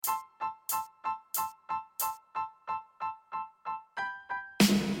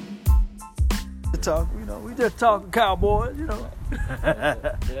just talking. You know, we just talking Cowboys. You know.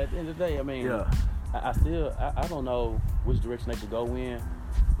 At the end of the day, I mean, Yeah. I don't know which direction they should go in,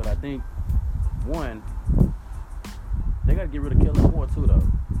 but I think one, they got to get rid of Kellen Moore too, though.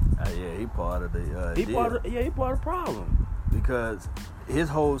 Yeah, he part of the. He part of the problem. Because his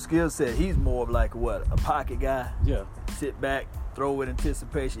whole skill set, he's more of like a pocket guy. Yeah. Sit back, throw with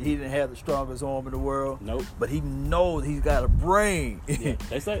anticipation. He didn't have the strongest arm in the world. Nope. But he knows he's got a brain. Yeah.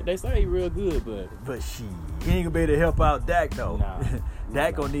 They say he real good, but he ain't gonna be able to help out Dak though. Nah.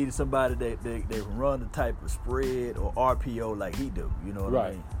 Dak gonna need somebody that can run the type of spread or RPO like he do. You know what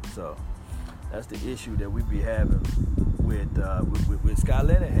I mean? So that's the issue that we be having with Scott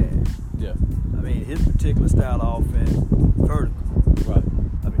Linehan. Yeah. I mean, his particular style of offense, vertical. Right.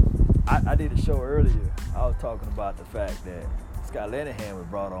 I mean, I did a show earlier. I was talking about the fact that Scott Linehan was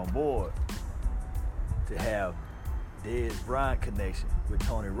brought on board to have Dez Bryant connection with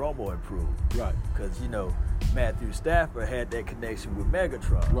Tony Romo improved. Right. Because, you know, Matthew Stafford had that connection with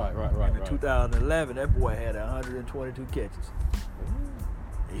Megatron. Right. And in 2011, that boy had 122 catches.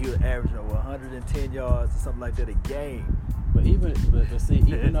 And he was averaging over 110 yards or something like that a game. But see,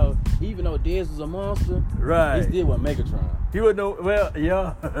 even though Dez was a monster, right, he still wasn't Megatron. He wasn't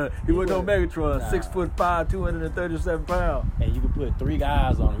he wasn't no Megatron. Nah. 6'5", 237 pounds. And you could put 3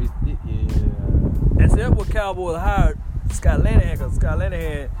 guys on him. Yeah. And so that's what Cowboys hired Scott Linehan, because Scott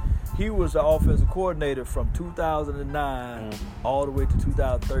Linehan, he was the offensive coordinator from 2009 all the way to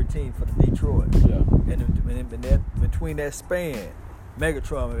 2013 for the Detroit. Yeah. And between that span,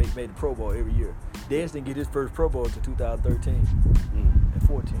 Megatron made the Pro Bowl every year. Dez didn't get his first Pro Bowl until 2013 and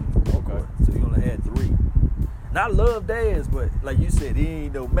 14. Okay. So he only had 3. And I love Dez, but like you said, he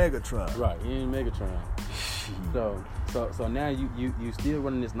ain't no Megatron. Right, he ain't Megatron. So now you still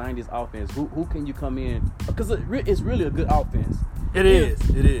running this 90s offense. Who can you come in? Because it's really a good offense. It is.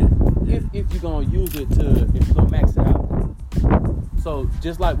 If you're gonna use it if you're gonna max it out. So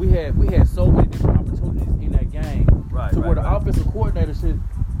just like we had so many different opportunities in that game, where the offensive coordinator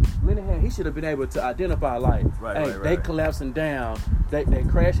Linehan, he should have been able to identify they collapsing down, they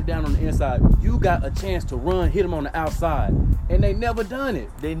crashing down on the inside. You got a chance to run, hit them on the outside, and they never done it.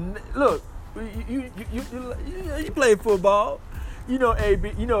 Look, you play football. You know,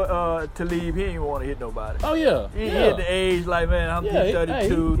 Talib, he ain't want to hit nobody. Oh, yeah. He at the age like, man, I'm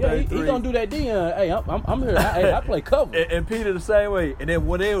 32, 33. He gonna do that then. Hey, I'm here. I play cover. And Peter the same way. And then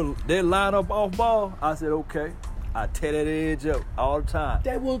when they line up off ball, I said, okay. I tear that edge up all the time.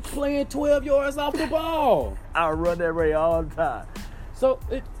 They was playing 12 yards off the ball. I run that way all the time. So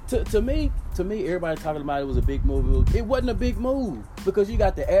to me, everybody talking about it was a big move. It wasn't a big move because you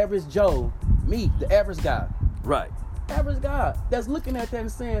got the average Joe, me, the average guy. Right. Average guy that's looking at that and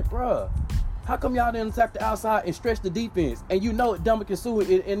saying, bruh, how come y'all didn't attack the outside and stretch the defense? And you know Dominic Sue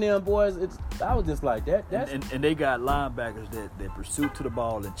and them boys, I was just like that. And they got linebackers that pursue to the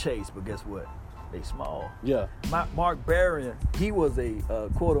ball and chase, but guess what? They small. Yeah. Mark Barron, he was a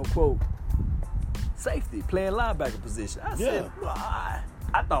quote-unquote safety, playing linebacker position. I said,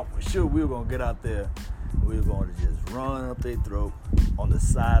 I thought for sure we were going to get out there. We were going to just run up their throat on the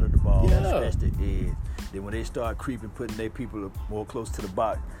side of the ball, stretch the edge. Then when they start creeping, putting their people more close to the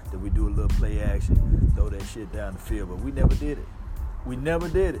box, then we do a little play action, throw that shit down the field. But we never did it. And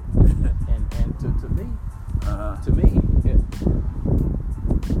to me,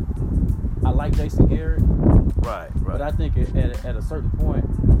 I like Jason Garrett. Right. But I think at a certain point,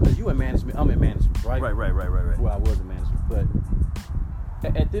 because you in management, I'm in management, right? Right. Well, I was in management, but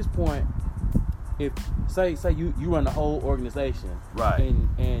at this point, if say you run the whole organization, right,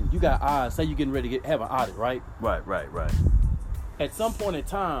 and you got odds, say you're getting ready to have an audit, right? Right. At some point in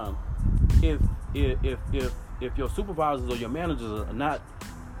time, if your supervisors or your managers are not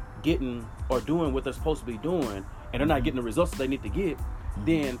getting or doing what they're supposed to be doing, and they're not getting the results that they need to get,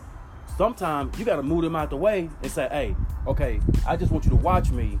 then sometimes you got to move them out the way and say, hey, okay, I just want you to watch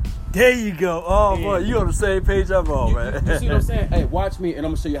me. There you go. Oh, boy, you on the same page I'm on, man. You see what I'm saying? Hey, watch me, and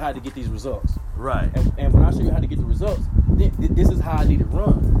I'm going to show you how to get these results. Right. And when I show you how to get the results, this is how I need it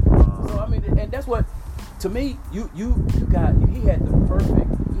run. So, I mean, and that's what, to me, he had the perfect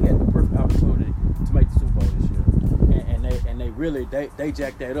opportunity to make the Super Bowl this year. And they really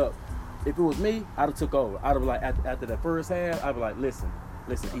jacked that up. If it was me, I'd have took over. I'd have like, after that first half, I'd be like, listen,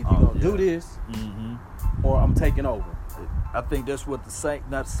 either you're going to do this, or I'm taking over. I think that's what the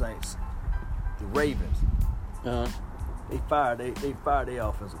Ravens, they fired their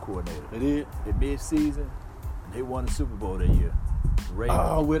offensive coordinator. They did? In mid-season, they won the Super Bowl that year. Ravens.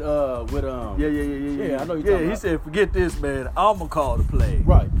 Oh, with Yeah, I know you're talking he about. said, forget this, man. I'm going to call the play.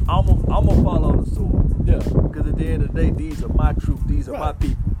 Right. I'm gonna fall on the sword. Yeah. Because Because at the end of the day, these are my troops. These are my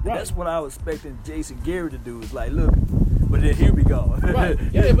people. And Right. that's what I was expecting Jason Garrett to do. It's like, look, but then here we go. Right.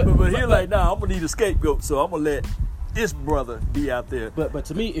 Yeah, but he's like, nah, I'm going to need a scapegoat, so I'm going to let this brother be out there. But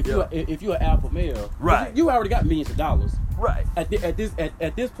to me, if you're an alpha male, right, you already got millions of dollars. Right. At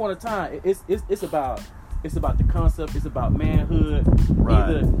this point in time, it's about the concept. It's about manhood.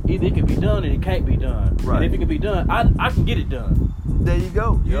 Right. Either it can be done and it can't be done. Right. And if it can be done, I can get it done. There you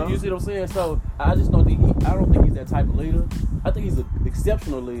go. You see what I'm saying? So I just don't think he's that type of leader. I think he's an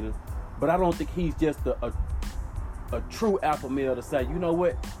exceptional leader, but I don't think he's just a true alpha male to say, you know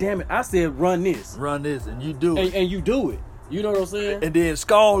what? Damn it, I said run this, and you do it, and you do it. You know what I'm saying? And then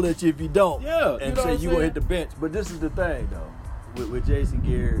scowl at you if you don't. Yeah. And say you gonna hit the bench. But this is the thing though, with Jason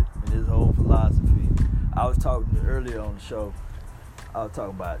Garrett and his whole philosophy. I was talking earlier on the show. I was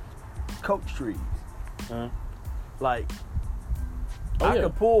talking about coach trees. Like, I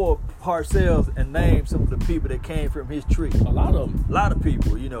could pull Parcells and name some of the people that came from his tree. A lot of them. A lot of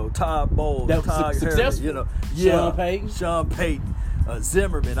people, Todd Bowles, that Todd successful. Hurley, Sean Payton,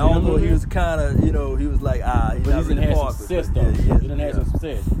 Zimmerman. Although he was kind of, he was like, he's not really had part some of it. success though. He didn't have some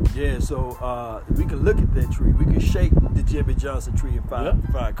success. Yeah, so we can look at that tree. We can shake the Jimmy Johnson tree and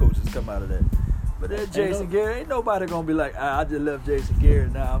five coaches come out of that. But that Jason Garrett, ain't nobody gonna be like, I just left Jason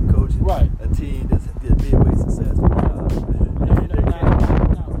Garrett, now I'm coaching a team that's midway successful. Now,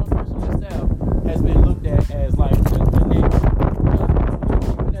 one person on the staff has been looked at as like the next.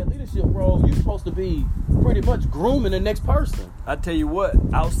 In that leadership role, you're supposed to be pretty much grooming the next person. I tell you what,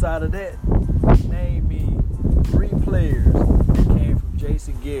 outside of that, name me 3 players that came from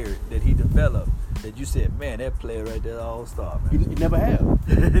Jason Garrett that he developed that you said, man, that player right there, all-star, man. You never have.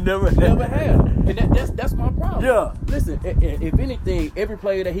 never have. And that's my problem. Yeah. Listen, if anything, every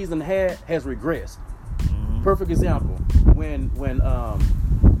player that he's had has regressed. Mm-hmm. Perfect example. When what's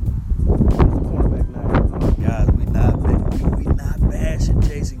the cornerback now? Guys, we not bashing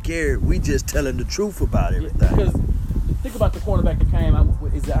Jason Garrett. We just telling the truth about everything. Because think about the cornerback that came out.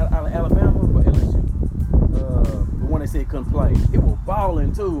 Is it out of Alabama or LSU? The one they said couldn't play. It was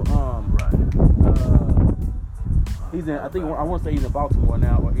balling too. He's in. I think I want to say he's in Baltimore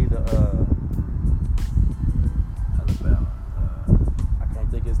now, or either Alabama. I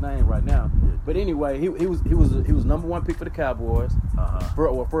can't think of his name right now. But anyway, he was number 1 pick for the Cowboys,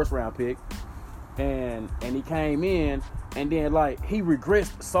 first round pick, and he came in, and then like he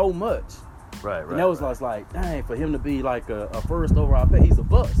regressed so much. Right. And that was like, dang, for him to be like a first overall pick, he's a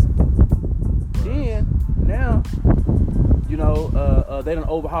bust. Then now, they done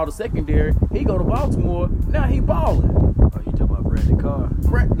overhaul the secondary. He go to Baltimore. Now he balling. Oh, you talking about Brandon Carr?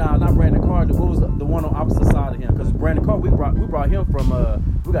 Not Brandon Carr. What was the one on opposite side of him? Because Brandon Carr, we brought him from.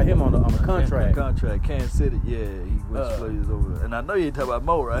 We got him on the contract. Kansas City. Yeah, he went to plays over there. And I know you ain't talking about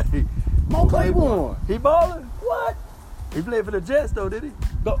Mo, right? Mo Claiborne. He balling? What? He played for the Jets though, did he?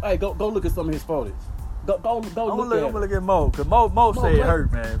 Go look at some of his photos. Go look at. I'm gonna look at Mo, because Mo said it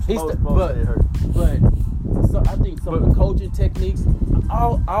hurt, man. Mo said it hurt. But so I think some of the coaching techniques,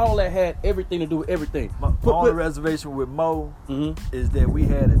 all that had everything to do with everything. My only reservation with Mo is that we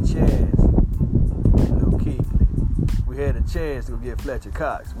had a chance in Lil Kuechly. We had a chance to go get Fletcher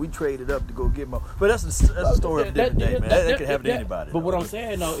Cox. We traded up to go get Mo. But that's a story of a different day, man. That can happen to anybody. But what I'm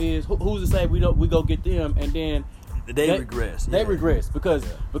saying though is, who's to say we go get them and then they regress? They regress because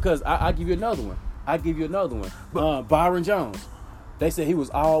I give you another one. Byron Jones. They said he was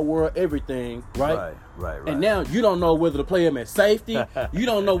all world everything, right? Right. And now you don't know whether to play him at safety. You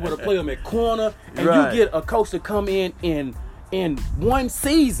don't know whether to play him at corner. And you get a coach to come in one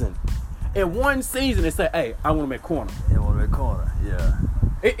season. In one season and say, hey, I want him at corner. Yeah.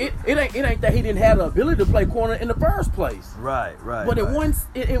 It ain't that he didn't have the ability to play corner in the first place. Right. But in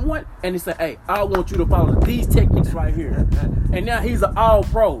one, and he said, hey, I want you to follow these techniques right here. And now he's an all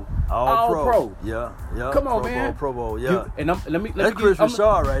pro. All pro. Yeah. Come on, man. Pro Bowl, yeah. That's Chris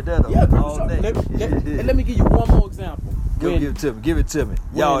Richard right there, though. Yeah, Chris Richard. Let me give you one more example. Give it to me.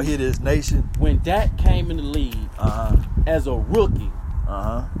 Y'all hear this, nation? When Dak came in the league as a rookie,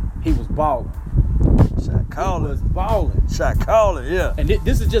 he was balling. Shot calling, yeah. And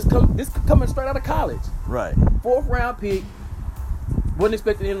this is just coming straight out of college. Right. 4th round pick. Wasn't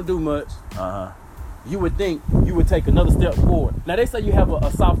expecting him to do much. You would think you would take another step forward. Now they say you have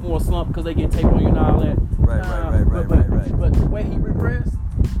a sophomore slump because they get tape on you and all that. Right. But the way he regressed,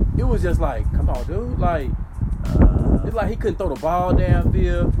 it was just like, come on, dude. Like, it's like he couldn't throw the ball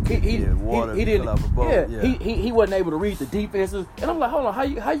downfield. He didn't. He wasn't able to read the defenses. And I'm like, hold on,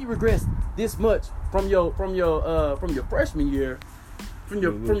 how you regress this much from your freshman year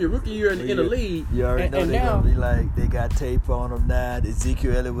from your rookie year in the league. You already know they're gonna be like they got tape on them now.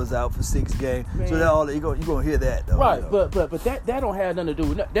 Ezekiel Elliott was out for 6 games, man. So that you're gonna hear that though. Right, but that don't have nothing to do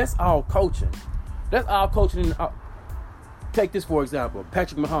with that. That's all coaching. That's all coaching. Take this for example,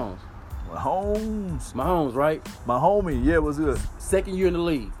 Patrick Mahomes. Mahomes, right? My homie, yeah, was good. Second year in the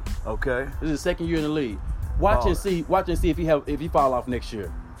league. Okay. This is his second year in the league. Watch and see if he fall off next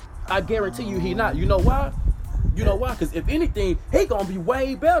year. I guarantee you he not. You know why? Because if anything, he gonna be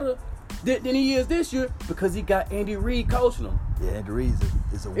way better than he is this year because he got Andy Reid coaching him. Yeah, Andy Reid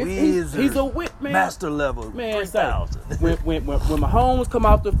is a wizard. He's a whip, man. Master level. Man, 3,000. when Mahomes come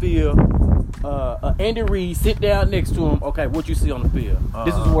off the field, Andy Reid sit down next to him. Okay, what you see on the field?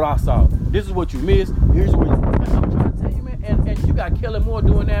 This is what I saw. This is what you missed. Here's what I'm trying to tell you, man. And you got Kellen Moore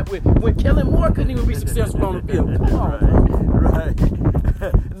doing that when Kellen Moore couldn't even be successful on the field. Come on, right.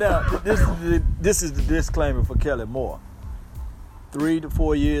 Now this is the disclaimer for Kellen Moore. 3 to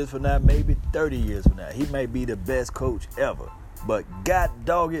 4 years from now, maybe 30 years from now, he may be the best coach ever. But God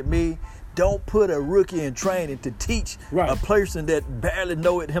dog it me, don't put a rookie in training to teach a person that barely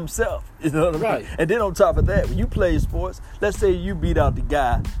know it himself. You know what I mean? And then on top of that, when you play sports, let's say you beat out the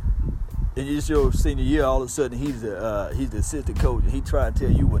guy and it's your senior year, all of a sudden he's the assistant coach and he trying to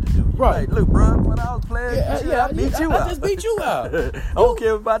tell you what to do. You're like, look, bro, when I was playing, I beat you out. I just beat you out. I don't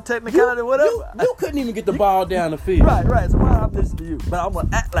care about technicality or whatever. You couldn't even get the ball down the field. Right. So why I'm listening to you? But I'm going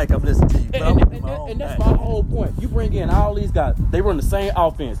to act like I'm listening to you. And that's my whole point. You bring in all these guys. They run the same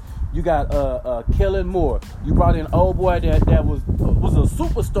offense. You got Kellen Moore. You brought in an old boy that was a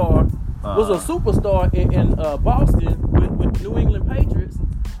superstar. Was a superstar in Boston with New England Patriots.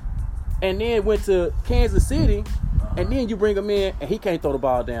 And then went to Kansas City, and then you bring him in, and he can't throw the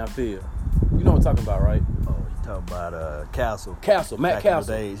ball downfield. You know what I'm talking about, right? Oh, you talking about Castle, Matt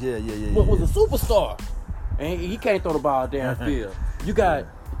Castle. Days. Yeah. Was a superstar, and he can't throw the ball downfield.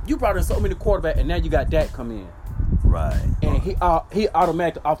 You brought in so many quarterbacks, and now you got Dak come in. Right. And he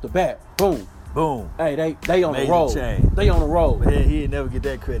automatically off the bat, boom. Hey, they on the roll. They on the roll. But he ain't never get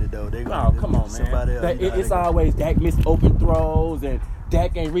that credit though. Come on, man. It's always Dak missed open throws and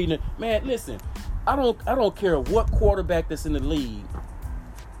Dak ain't reading it. Man, listen, I don't care what quarterback that's in the league,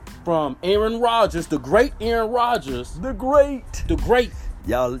 from Aaron Rodgers, the great Aaron Rodgers, the great,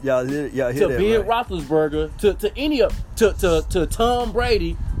 y'all hear to that, Ben right? Roethlisberger, to any of to Tom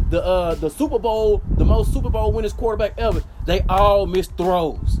Brady, the Super Bowl, the most Super Bowl winners quarterback ever. They all miss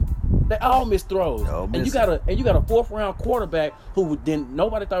throws. And you got a 4th round quarterback who then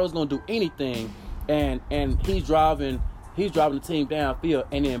nobody thought was gonna do anything, and he's driving the team downfield,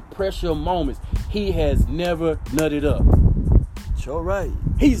 and in pressure moments, he has never nutted up. Sure right.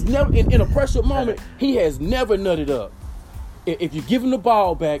 He's never in a pressure moment. He has never nutted up. If you give him the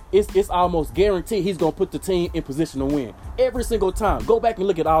ball back, it's almost guaranteed he's gonna put the team in position to win every single time. Go back and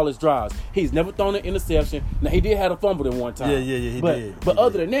look at all his drives. He's never thrown an interception. Now he did have a fumble in one time. Yeah, he did. But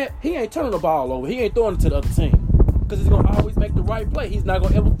other than that, he ain't turning the ball over. He ain't throwing it to the other team because he's gonna always make the right play. He's not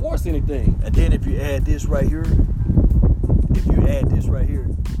gonna ever force anything. And then if you add this right here,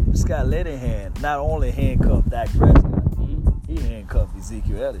 Scott Linehan not only handcuffed Dak Prescott, he handcuffed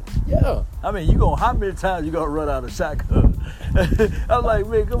Ezekiel Elliott. Yeah. I mean, how many times you gonna run out of shotgun? I'm like,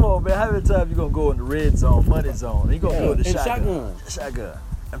 man, come on, man. How many times you gonna go in the red zone, money zone? And you gonna go in the shotgun.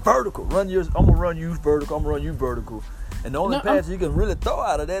 And vertical. I'm gonna run you vertical. And the only pass you can really throw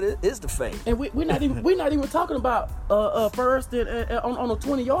out of that is the fake. And we're not even talking about first and on the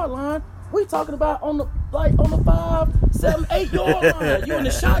 20-yard line. We talking about on the 5, 7, 8 yard line. You in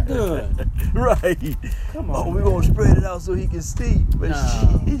the shotgun. Right. Come on. Oh, we're gonna spread it out so he can see. But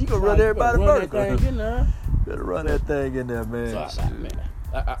you gonna run everybody vertical. Better run that thing in there, man. So,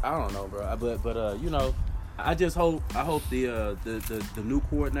 I don't know, bro. But you know, I hope the new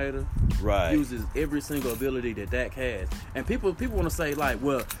coordinator uses every single ability that Dak has. And people want to say like,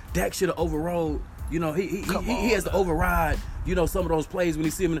 well, Dak should have overrode. You know, he has to override, you know, some of those plays when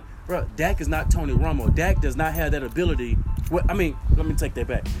you see him. Bro, Dak is not Tony Romo. Dak does not have that ability. Well, I mean, let me take that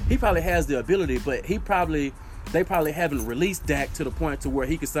back. He probably has the ability, but they probably haven't released Dak to the point to where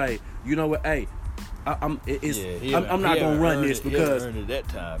he could say, you know what, hey, I'm not gonna run this because he earned it that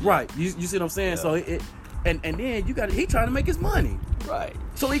time. Right. You see what I'm saying? Yeah. So and then he trying to make his money. Right.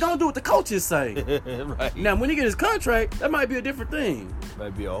 So he gonna do what the coaches say. Right. Now when he get his contract, that might be a different thing.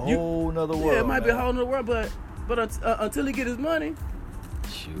 Might be a whole nother world. Yeah, it might be a whole nother world. But until he get his money,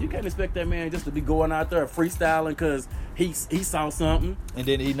 you can't expect that man just to be going out there freestyling because he saw something. And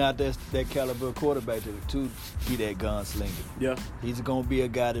then he not that caliber quarterback to be that gunslinger. Yeah. He's gonna be a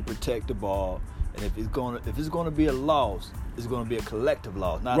guy to protect the ball. And if it's gonna be a loss, it's gonna be a collective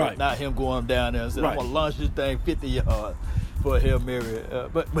loss. Not him going down there and saying, I'm gonna launch this thing 50 yards. for Hail Mary.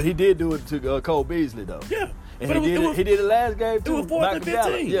 But he did do it to Cole Beasley, though. Yeah. And he did it last game, too. It was 4th and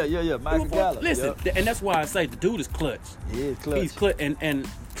 15. Yeah. Michael Gallup. Listen, and that's why I say the dude is clutch. He is clutch. He's clutch. And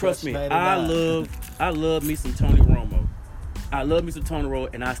trust me, 99. I love me some Tony Romo. I love me some Tony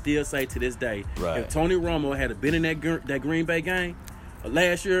Romo, and I still say to this day, if Tony Romo had been in that Green Bay game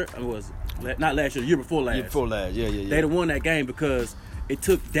last year, not last year, the year before last. Yeah. They'd have won that game because it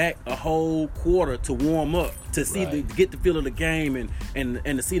took Dak a whole quarter to warm up, to see to get the feel of the game and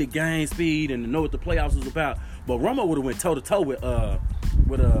to see the game speed and to know what the playoffs was about. But Romo would have went toe to toe with Aaron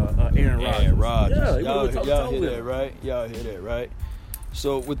Rodgers. Yeah, y'all hear that, right? Y'all hear that, right?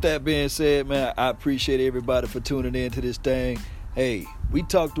 So with that being said, man, I appreciate everybody for tuning in to this thing. Hey, we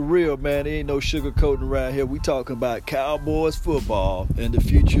talk the real, man. There ain't no sugarcoating around here. We talking about Cowboys football in the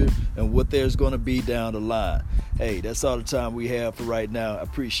future and what there's going to be down the line. Hey, that's all the time we have for right now. I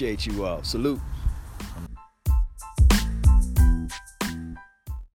appreciate you all. Salute.